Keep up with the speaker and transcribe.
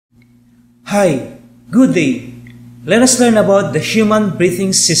Hi, good day. Let us learn about the human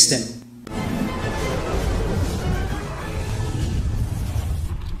breathing system.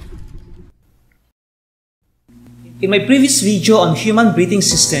 In my previous video on human breathing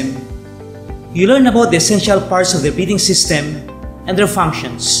system, you learned about the essential parts of the breathing system and their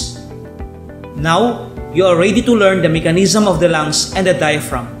functions. Now, you are ready to learn the mechanism of the lungs and the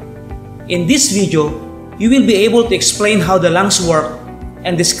diaphragm. In this video, you will be able to explain how the lungs work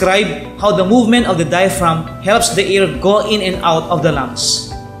and describe how the movement of the diaphragm helps the air go in and out of the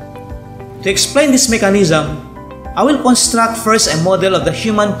lungs. To explain this mechanism, I will construct first a model of the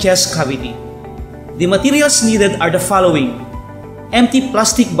human chest cavity. The materials needed are the following: empty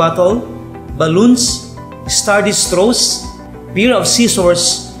plastic bottle, balloons, sturdy straws, pair of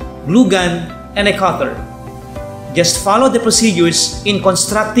scissors, glue gun, and a cutter. Just follow the procedures in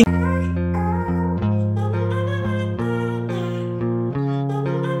constructing.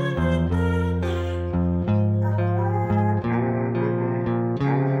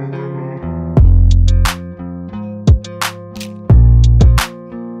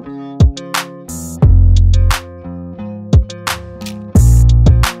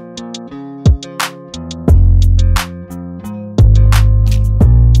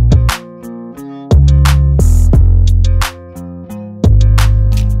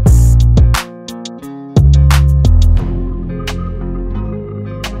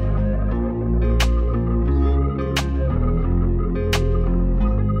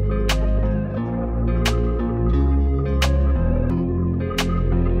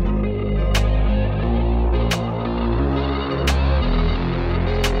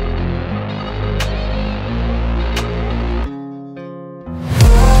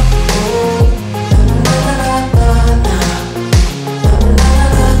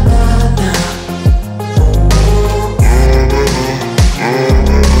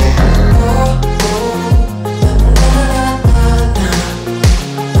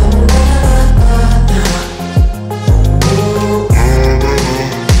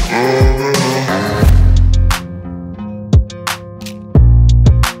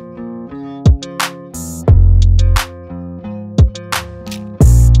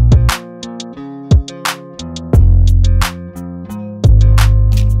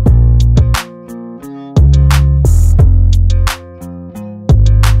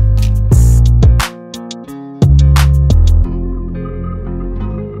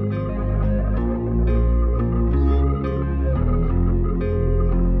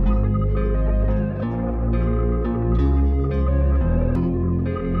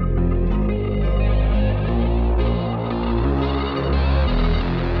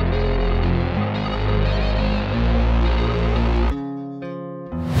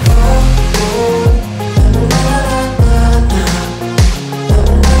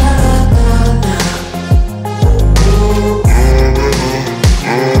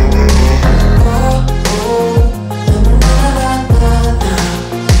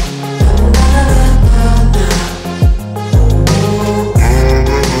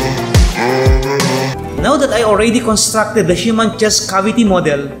 Now that I already constructed the human chest cavity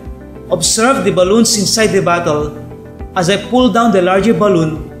model, observe the balloons inside the bottle as I pull down the larger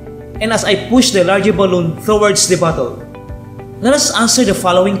balloon and as I push the larger balloon towards the bottle. Let us answer the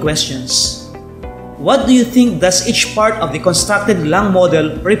following questions. What do you think does each part of the constructed lung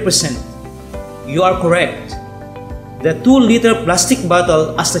model represent? You are correct. The 2-liter plastic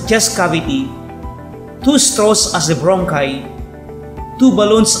bottle as the chest cavity, 2 straws as the bronchi, 2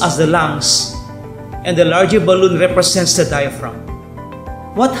 balloons as the lungs, and the larger balloon represents the diaphragm.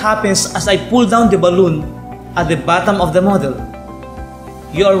 What happens as I pull down the balloon at the bottom of the model?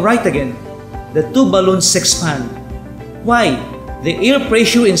 You are right again. The 2 balloons expand. Why? The air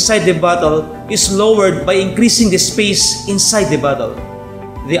pressure inside the bottle is lowered by increasing the space inside the bottle.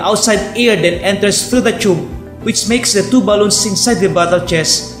 The outside air then enters through the tube, which makes the 2 balloons inside the bottle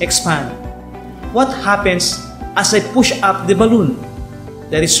chest expand. What happens as I push up the balloon?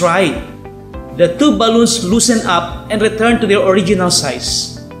 That is right. The 2 balloons loosen up and return to their original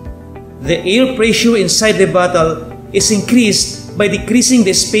size. The air pressure inside the bottle is increased by decreasing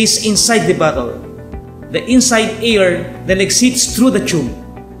the space inside the bottle. The inside air then exits through the tube,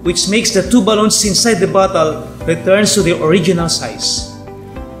 which makes the 2 balloons inside the bottle returns to their original size.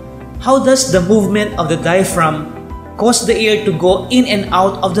 How does the movement of the diaphragm cause the air to go in and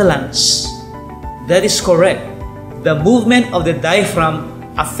out of the lungs? That is correct. The movement of the diaphragm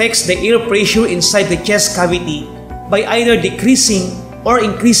affects the air pressure inside the chest cavity by either decreasing or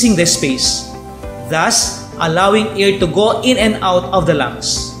increasing the space, thus allowing air to go in and out of the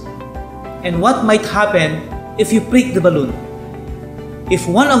lungs. And what might happen if you prick the balloon? If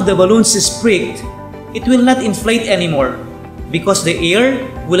one of the balloons is pricked, it will not inflate anymore because the air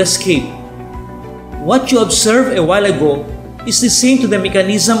will escape. What you observed a while ago is the same to the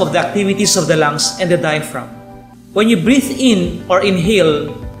mechanism of the activities of the lungs and the diaphragm. When you breathe in or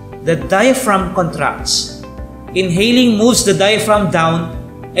inhale, the diaphragm contracts. Inhaling moves the diaphragm down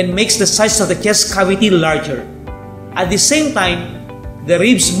and makes the size of the chest cavity larger. At the same time, the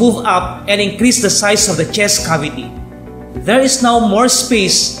ribs move up and increase the size of the chest cavity. There is now more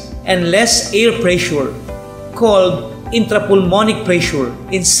space and less air pressure, called intrapulmonic pressure,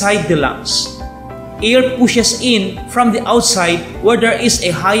 inside the lungs. Air pushes in from the outside where there is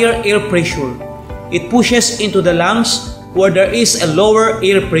a higher air pressure. It pushes into the lungs where there is a lower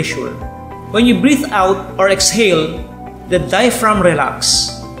air pressure. When you breathe out or exhale, the diaphragm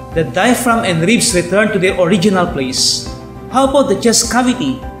relaxes. The diaphragm and ribs return to their original place. How about the chest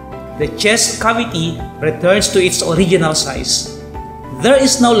cavity? The chest cavity returns to its original size. There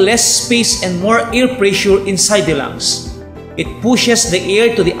is now less space and more air pressure inside the lungs. It pushes the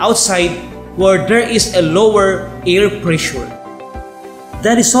air to the outside where there is a lower air pressure.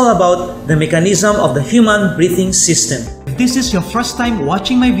 That is all about the mechanism of the human breathing system. If this is your first time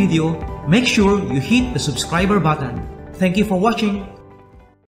watching my video, make sure you hit the subscriber button. Thank you for watching.